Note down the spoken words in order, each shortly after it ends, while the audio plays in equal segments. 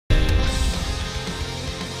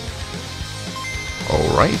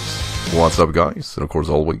Alright, what's up guys, and of course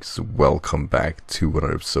always, welcome back to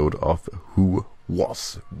another episode of Who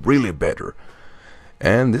Was Really Better.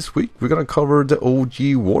 And this week we're gonna cover the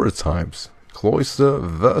OG water types, Cloyster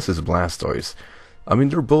versus Blastoise. I mean,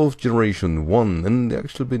 they're both generation 1 and they've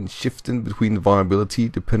actually been shifting between viability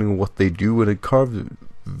depending on what they do, and they carved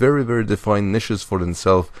very defined niches for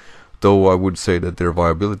themselves. Though I would say that their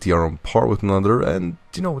viability are on par with another, and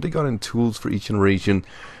you know, they got in tools for each generation.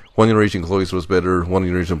 One generation Cloyster was better, one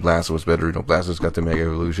generation Blastoise was better. You know, Blastoise got the Mega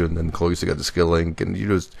Evolution, and Cloyster got the Skill Link, and you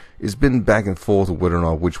know, it's been back and forth of whether or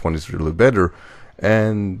not which one is really better.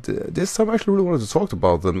 And this time I actually really wanted to talk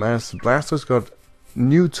about them, as Blastoise got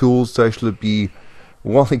new tools to actually be,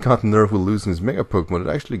 while he got nerfed with losing his Mega Pokemon,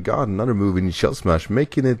 it actually got another move in Shell Smash,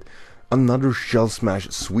 making it another Shell Smash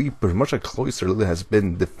sweeper, much like Cloyster has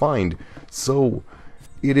been defined. So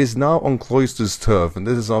it is now on Cloyster's turf, and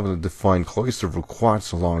this is not going to define Cloyster for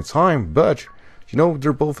quite a long time, but you know,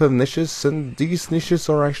 they both have niches, and these niches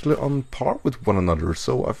are actually on par with one another.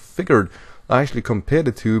 So I figured I actually compare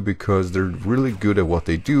the two because they're really good at what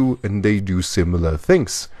they do, and they do similar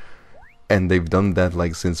things, and they've done that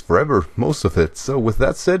like since forever, most of it. So with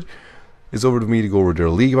that said, it's over to me to go over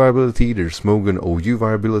their league viability, their Smogon OU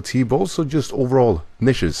viability, but also just overall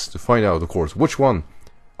niches to find out, of course, which one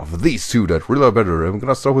of these two that really are better. I'm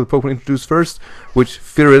gonna start with Pokemon introduced first, which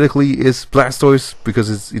theoretically is Blastoise, because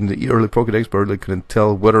it's in the early Pokédex, but I really couldn't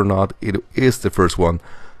tell whether or not it is the first one.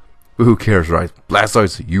 But who cares, right?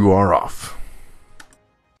 Blastoise, you are off.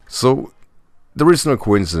 So, there is no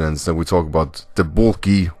coincidence that we talk about the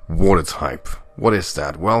bulky water type. What is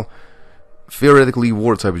that? Well, theoretically,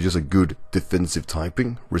 water type is just a good defensive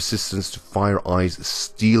typing. Resistance to fire, ice,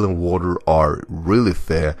 steel and water are really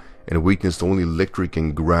fair, and weakness to only electric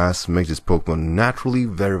and grass makes this Pokemon naturally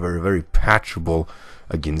very patchable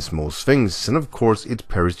against most things. And of course, it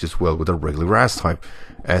pairs just well with a regular grass type,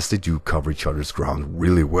 as they do cover each other's ground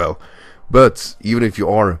really well. But even if you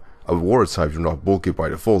are a water type, you're not bulky by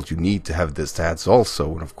default, you need to have the stats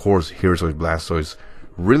also. And of course, here's why Blastoise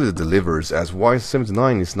really delivers, as while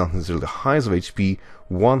 79 is not necessarily the highest of HP,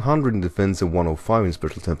 100 in defense and 105 in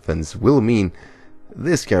special defense will mean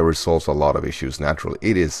this guy resolves a lot of issues naturally.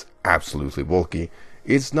 It is absolutely bulky.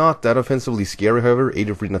 It's not that offensively scary, however.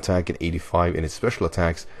 83 in attack and 85 in its special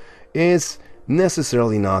attacks is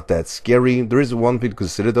necessarily not that scary. There is one thing to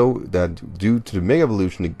consider though, that due to the Mega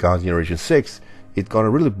Evolution it got Generation 6, it got a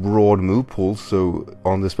really broad move pool, so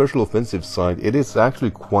on the special offensive side it is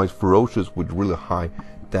actually quite ferocious with really high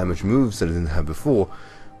damage moves that it didn't have before.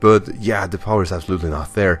 But yeah, the power is absolutely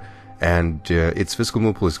not there. And its physical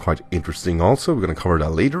move pool is quite interesting also. We're going to cover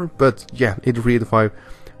that later. But yeah, 83, 85,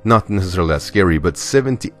 not necessarily that scary. But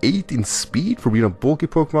 78 in speed for being a bulky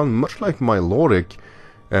Pokemon, much like Milotic,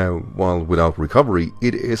 while without recovery,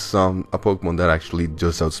 it is a Pokemon that actually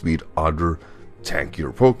does outspeed other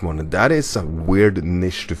tankier Pokemon. And that is a weird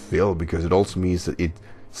niche to fill, because it also means that it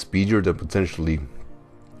speedier than potentially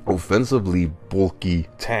offensively bulky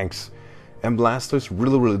tanks. And Blastoise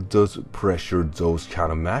really does pressure those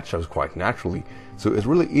kind of matchups quite naturally. So it's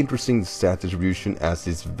really interesting stat distribution, as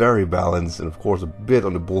it's very balanced and of course a bit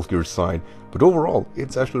on the bulkier side. But overall,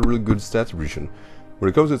 it's actually a really good stat distribution. When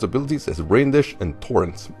it comes to its abilities, it's Rain Dish and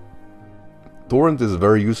Torrent. Torrent is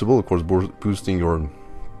very usable, of course, boosting your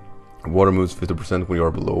water moves 50% when you are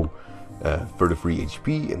below 33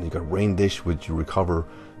 HP. And you got Rain Dish, which you recover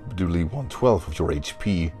duly 1/12 of your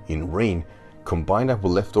HP in rain. Combine that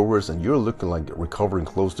with leftovers and you're looking like recovering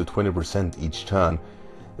close to 20% each turn.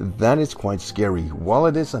 That is quite scary. While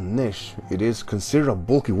it is a niche, it is considered a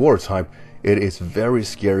bulky water type, it is very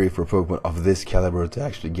scary for a Pokemon of this caliber to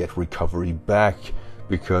actually get recovery back,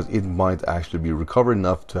 because it might actually be recovered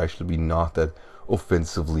enough to actually be not that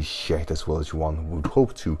offensively shit as well as one would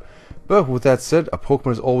hope to. But with that said, a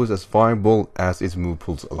Pokemon is always as viable as its move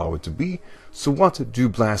pools allow it to be. So what do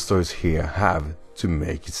Blastoise here have to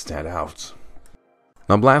make it stand out?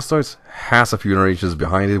 Now Blastoise has a few generations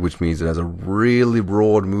behind it, which means it has a really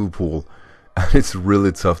broad move pool, and it's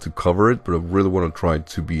really tough to cover it, but I really want to try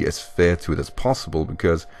to be as fair to it as possible,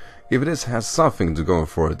 because if it has something to go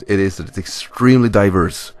for it, it is that it's extremely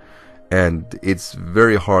diverse, and it's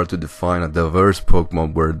very hard to define a diverse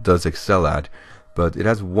Pokemon where it does excel at. But it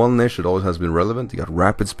has one niche that always has been relevant. You got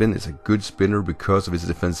Rapid Spin. It's a good spinner because of its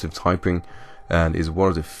defensive typing, and is one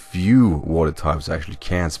of the few water types that actually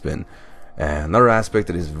can spin. And another aspect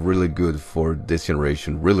that is really good for this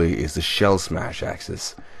generation really is the Shell Smash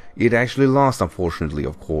axis. It actually lost, unfortunately,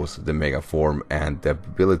 of course, the Mega Form and the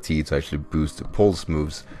ability to actually boost the pulse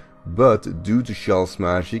moves. But due to Shell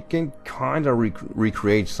Smash, it can kind of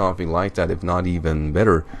recreate something like that, if not even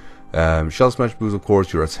better. Shell Smash boosts, of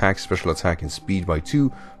course, your attack, special attack, and speed by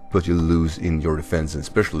 2, but you lose in your defense and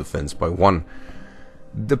special defense by 1.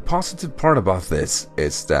 The positive part about this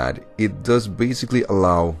is that it does basically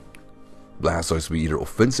allow Blastoise to be either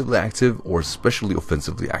offensively active or especially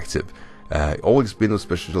offensively active. Always been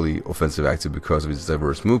especially offensive active because of its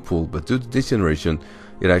diverse move pool, but due to this generation,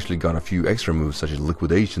 it actually got a few extra moves such as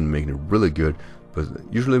Liquidation, making it really good. But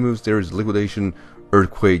usually moves there is Liquidation,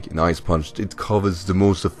 Earthquake, and Ice Punch. It covers the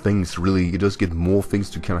most of things, really. It does get more things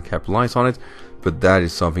to kind of capitalize on it, but that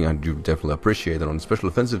is something I do definitely appreciate. And on the special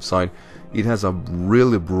offensive side, it has a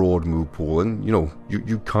really broad move pool, and you know,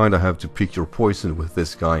 you kind of have to pick your poison with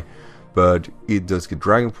this guy. But it does get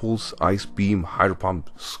Dragon Pulse, Ice Beam, Hydro Pump,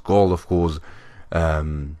 Scald, of course,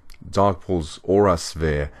 Dark Pulse, Aura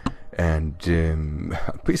Sphere, and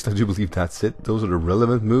at least I do believe that's it. Those are the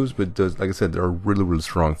relevant moves, but like I said, there are really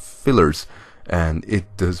strong fillers, and it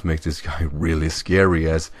does make this guy really scary,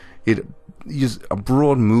 as it uses a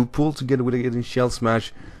broad move pool together with getting Shell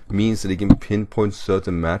Smash means that it can pinpoint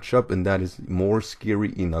certain matchup, and that is more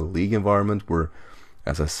scary in a league environment where,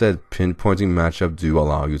 as I said, pinpointing matchup do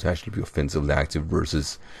allow you to actually be offensively active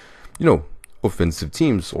versus, you know, offensive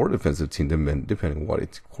teams or defensive team, depending on what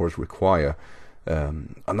it, of course, require.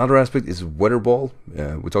 Another aspect is Weather Ball.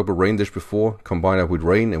 We talked about Rain Dish before. Combine that with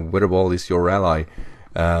Rain, and Weather Ball is your ally.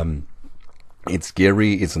 It's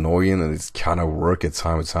scary, it's annoying, and it's kind of work at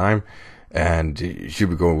time to time. And you should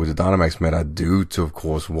be going with the Dynamax meta due to, of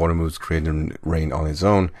course, Water moves creating Rain on its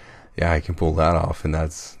own. Yeah, I can pull that off, and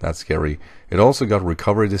that's scary. It also got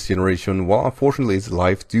Recovery this generation. While unfortunately its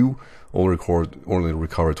life do only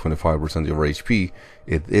recover 25% of your HP,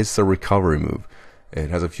 it is a recovery move. It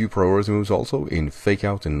has a few priority moves also in Fake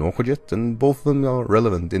Out and Nokojet, and both of them are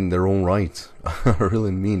relevant in their own right. I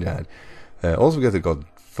really mean that. Also got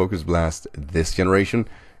Focus Blast this generation.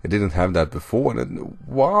 It didn't have that before, and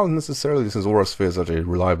while necessarily since Aura Sphere is such a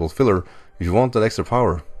reliable filler, if you want that extra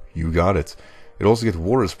power, you got it. It also gets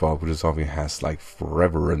Water Spark, which is something it has like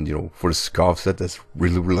forever, and you know, for the Scarf set, that's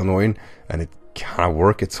really annoying, and it kind of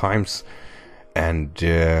work at times. And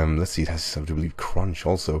let's see, it has something to believe Crunch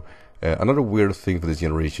also. Another weird thing for this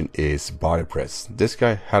generation is Body Press. This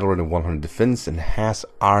guy had already 100 defense and has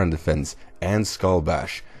Iron Defense and Skull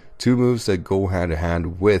Bash, 2 moves that go hand in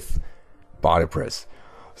hand with Body Press.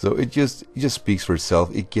 So it just speaks for itself.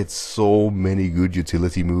 It gets so many good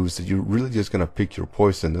utility moves that you're really just gonna pick your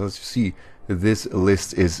poison. As you see, this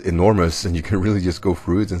list is enormous, and you can really just go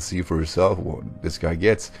through it and see for yourself what this guy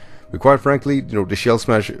gets. But quite frankly, you know, the Shell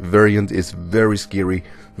Smash variant is very scary,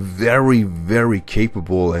 very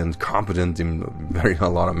capable and competent in a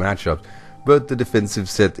lot of matchups. But the defensive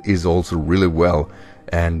set is also really well,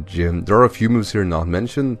 and there are a few moves here not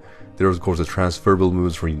mentioned. There are of course the transferable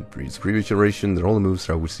moves from its previous generation. They're all the moves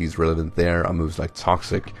that I would see is relevant there are moves like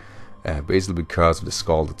Toxic, basically because of the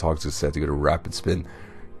Scald, the Toxic set to get a Rapid Spin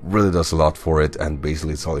really does a lot for it, and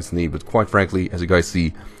basically it's all it's need. But quite frankly, as you guys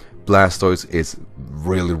see, Blastoise is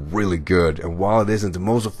really good, and while it isn't the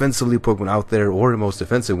most offensively Pokemon out there or the most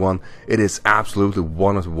defensive one, it is absolutely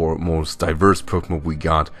one of the most diverse Pokemon we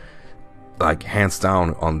got, like hands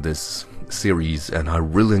down on this series. And I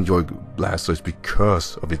really enjoy Blastoise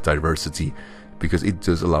because of its diversity, because it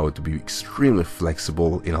does allow it to be extremely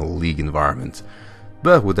flexible in a league environment.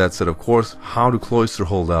 But with that said, of course, how do Cloyster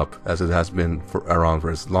hold up, as it has been around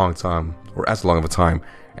for as long of a time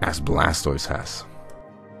as Blastoise has?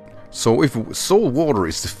 So if Soul Water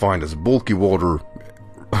is defined as bulky water,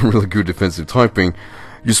 a really good defensive typing,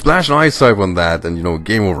 you splash an Ice type on that, and you know,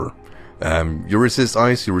 game over. You resist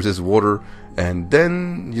Ice, you resist Water, and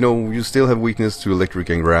then, you know, you still have weakness to Electric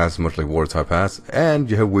and Grass, much like Water type has, and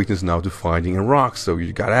you have weakness now to Fighting and Rock, so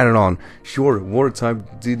you got added on. Sure, Water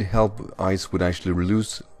type did help Ice with actually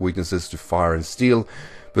reduce weaknesses to Fire and Steel,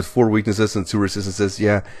 but 4 weaknesses and 2 resistances,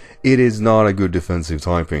 yeah, it is not a good defensive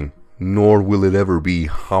typing, nor will it ever be.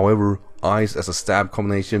 However, Ice as a stab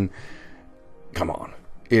combination, come on.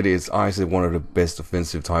 It is Ice is one of the best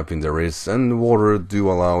offensive typing there is, and Water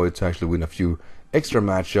do allow it to actually win a few extra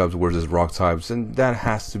matchups versus Rock types, and that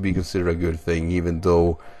has to be considered a good thing, even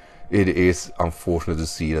though it is unfortunate to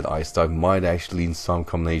see that Ice type might actually in some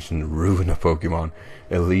combination ruin a Pokemon,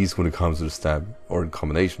 at least when it comes to the stab or the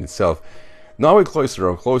combination itself. Now with Cloyster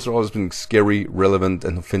always been scary, relevant,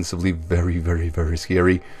 and offensively very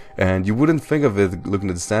scary, and you wouldn't think of it looking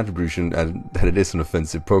at the stat distribution that it is an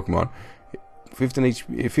offensive Pokemon. 50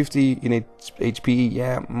 in HP,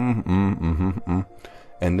 yeah,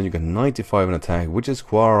 and then you got 95 in attack, which is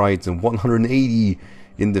quite alright, and 180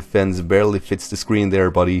 in defense, barely fits the screen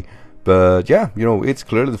there, buddy. But yeah, you know, it's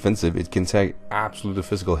clearly defensive. It can take absolute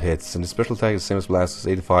physical hits, and the special attack is the same as Blastoise,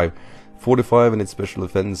 85. 45 in its special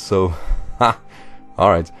defense, so ha,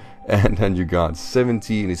 alright. And then you got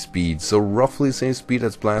 70 in its speed, so roughly the same speed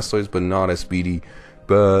as Blastoise, but not as speedy.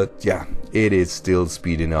 But yeah, it is still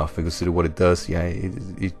speed enough, and consider what it does. Yeah,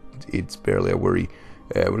 it's barely a worry.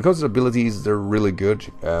 When it comes to abilities, they're really good.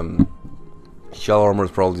 Shell Armor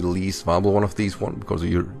is probably the least viable one of these because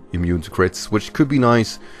you're immune to crits, which could be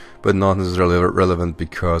nice, but not necessarily relevant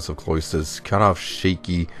because of Cloyster's kind of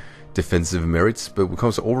shaky defensive merits. But when it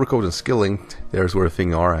comes to Overcoat and Skilling, there's where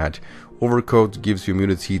things are at. Overcoat gives you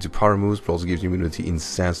immunity to power moves, but also gives you immunity in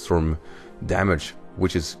Sandstorm damage,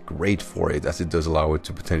 which is great for it, as it does allow it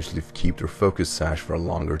to potentially keep their focus sash for a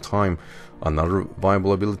longer time. Another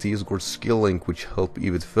viable ability is of course Skill Link, which help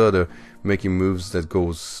even further, making moves that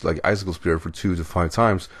goes like Icicle Spear for 2 to 5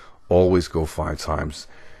 times, always go 5 times.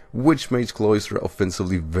 Which makes Cloyster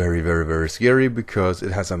offensively very scary, because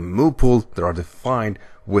it has a move pool that are defined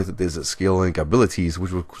with this Skill Link abilities,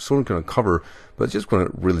 which we're sort of going to cover. But just going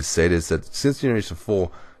to really say this, that since Generation 4,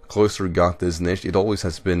 Cloyster got this niche. It always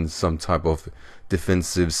has been some type of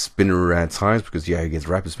defensive spinner at times, because yeah, it gets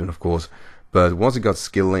rapid spin of course, but once it got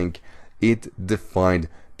Skill Link, it defined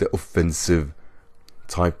the offensive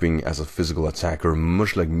typing as a physical attacker,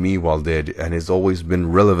 much like Mewile did, and it's always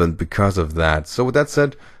been relevant because of that. So with that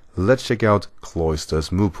said, let's check out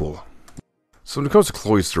Cloyster's move pool. So when it comes to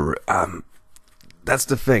Cloyster, that's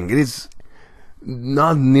the thing, it is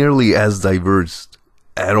not nearly as diverse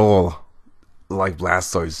at all like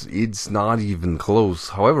Blastoise. It's not even close.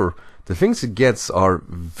 However, the things it gets are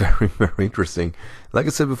very interesting. Like I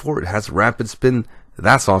said before, it has rapid spin.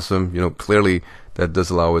 That's awesome. You know, clearly that does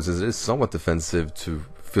allow us, it is somewhat defensive, to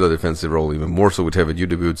fill a defensive role, even more so with heavy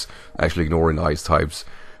duty boots, actually ignoring ice types.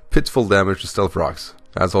 Pitfall damage to Stealth Rocks,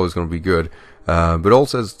 that's always going to be good. But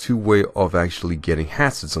also has 2 way of actually getting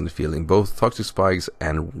hazards on the field, in both Toxic Spikes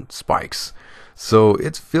and Spikes. So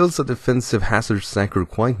it fills a defensive hazard stacker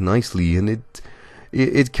quite nicely, and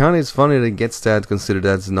it kind of is funny that it gets that, consider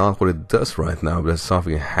that's not what it does right now, but that's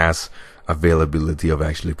something it has availability of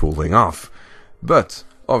actually pulling off. But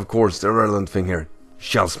of course the relevant thing here,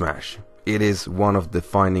 Shell Smash. It is one of the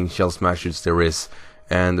defining Shell Smashers there is,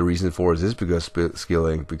 and the reason for it is because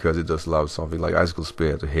Skilling, because it does allow something like Icicle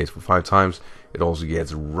Spear to hit for 5 times. It also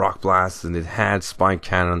gets Rock Blast, and it had Spike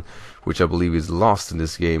Cannon, which I believe is lost in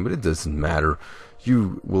this game, but it doesn't matter.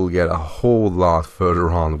 You will get a whole lot further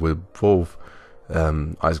on with both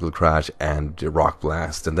Icicle Crash and the Rock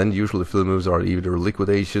Blast, and then usually field moves are either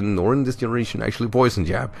Liquidation or in this generation actually Poison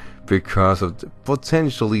Jab, because of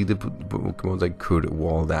potentially the Pokemon that could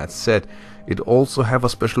wall that set. It also have a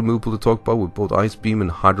special move pool to talk about with both Ice Beam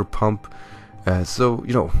and Hydro Pump, so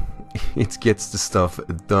you know, it gets the stuff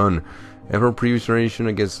done. And from previous generation,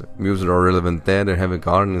 I guess moves that are relevant there that haven't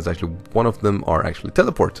gotten is actually one of them are actually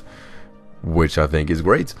Teleport, which I think is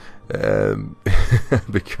great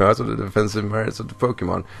because of the defensive merits of the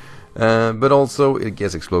Pokemon. But also it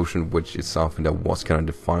gets Explosion, which is something that was kind of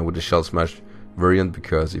defined with the Shell Smash variant,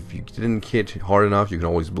 because if you didn't hit hard enough, you can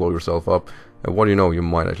always blow yourself up, and what do you know, you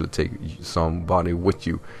might actually take somebody with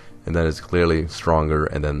you, and that is clearly stronger.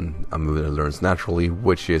 And then a move that it learns naturally,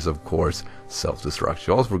 which is of course Self-Destruct.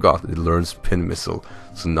 You also forgot it learns Pin Missile,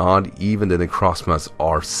 so not even the Necrozmas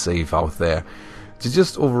are safe out there. To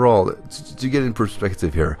just overall, to get in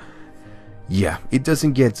perspective here, yeah, it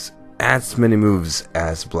doesn't get as many moves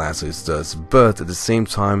as Blastoise does, but at the same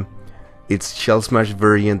time, its Shell Smash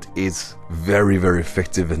variant is very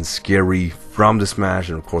effective and scary from the smash,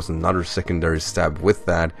 and of course another secondary stab with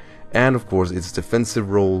that, and of course its defensive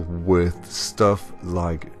role with stuff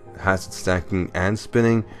like hazard stacking and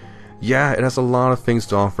spinning. Yeah, it has a lot of things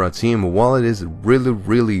to offer a team. While it is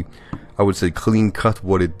really, I would say, clean cut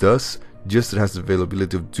what it does, just it has the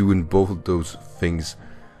availability of doing both of those things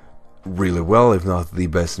really well, if not the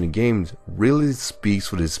best in the game, really speaks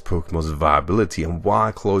for this Pokemon's viability and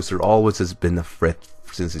why Cloyster always has been a threat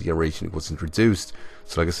since the generation it was introduced.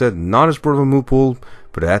 So like I said, not as broad of a move pool,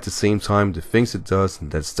 but at the same time, the things it does,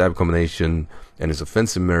 that stab combination and its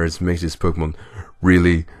offensive merits, makes this Pokemon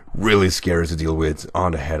really scary to deal with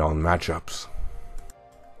on the head-on matchups.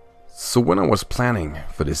 So when I was planning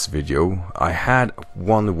for this video, I had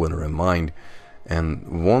one winner in mind,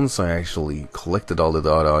 and once I actually collected all the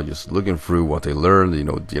data, just looking through what they learned, you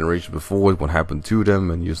know, the generation before, what happened to them,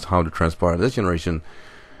 and just how to transpire this generation,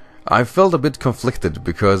 I felt a bit conflicted,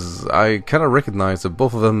 because I kind of recognized that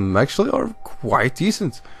both of them actually are quite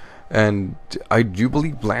decent, and I do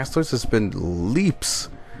believe Blastoise has been leaps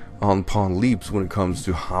upon leaps when it comes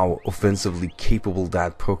to how offensively capable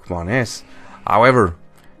that Pokemon is. However,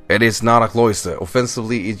 it is not a Cloyster.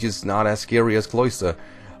 Offensively, it's just not as scary as Cloyster.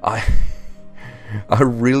 I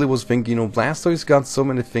really was thinking, you know, Blastoise got so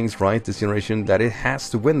many things right this generation that it has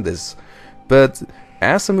to win this. But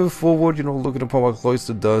as I move forward, you know, looking at what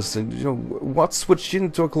Cloyster does, and you know, what switched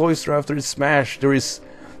into a Cloyster after its smash, there is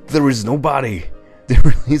nobody. There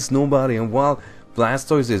really is nobody. And while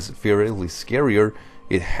Blastoise is theoretically scarier,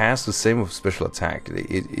 it has the same of special attack.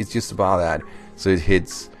 It's just about that. So it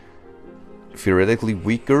hits theoretically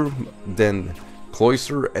weaker than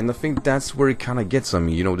Cloyster, and I think that's where it kind of gets on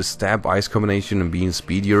me. You know, the stab ice combination and being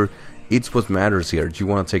speedier, it's what matters here. Do you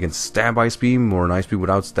want to take a stab ice beam or an ice beam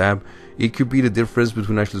without stab? It could be the difference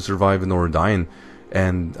between actually surviving or dying.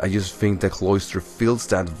 And I just think that Cloyster fills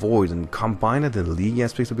that void, and combined with the league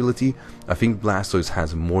aspect ability, I think Blastoise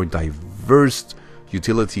has more diverse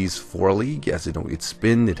utilities for a league. As you know, it's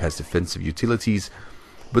spin, it has defensive utilities,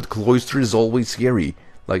 but Cloyster is always scary.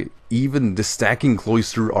 Like, even the stacking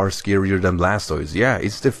Cloyster are scarier than Blastoise. Yeah,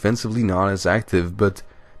 it's defensively not as active, but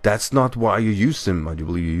that's not why you use them. I do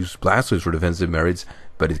believe you use Blastoise for defensive merits,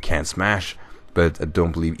 but it can't smash. But I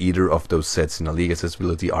don't believe either of those sets in a league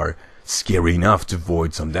accessibility are scary enough to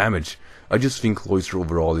void some damage. I just think Cloyster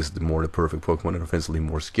overall is the perfect Pokemon and offensively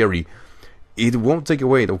more scary. It won't take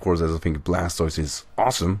away, of course, as I think Blastoise is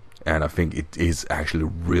awesome, and I think it is actually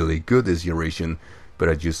really good this generation, but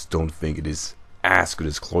I just don't think it is as good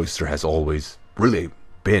as Cloyster has always really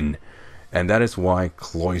been, and that is why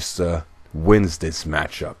Cloyster wins this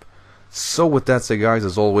matchup. So with that said, guys,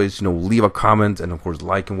 as always, you know, leave a comment and of course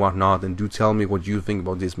like and whatnot, and do tell me what you think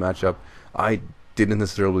about this matchup. I didn't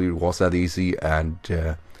necessarily was that easy, and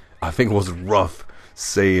I think it was rough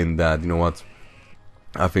saying that, you know what,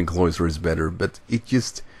 I think Cloyster is better, but it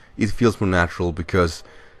feels more natural, because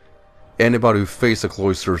anybody who faced a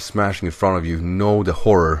Cloyster smashing in front of you know the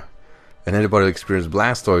horror. And anybody who experienced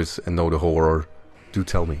Blastoise and know the horror, do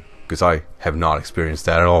tell me, because I have not experienced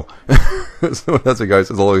that at all. So that's it,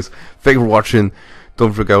 guys. As always, thank you for watching.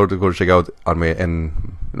 Don't forget to go check out on my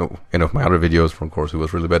any of my other videos from, of course, Who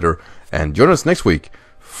Was Really Better, and join us next week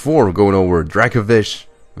for going over Dracovish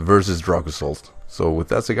versus Dracozolt. So with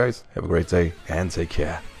that said, guys, have a great day and take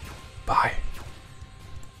care. Bye.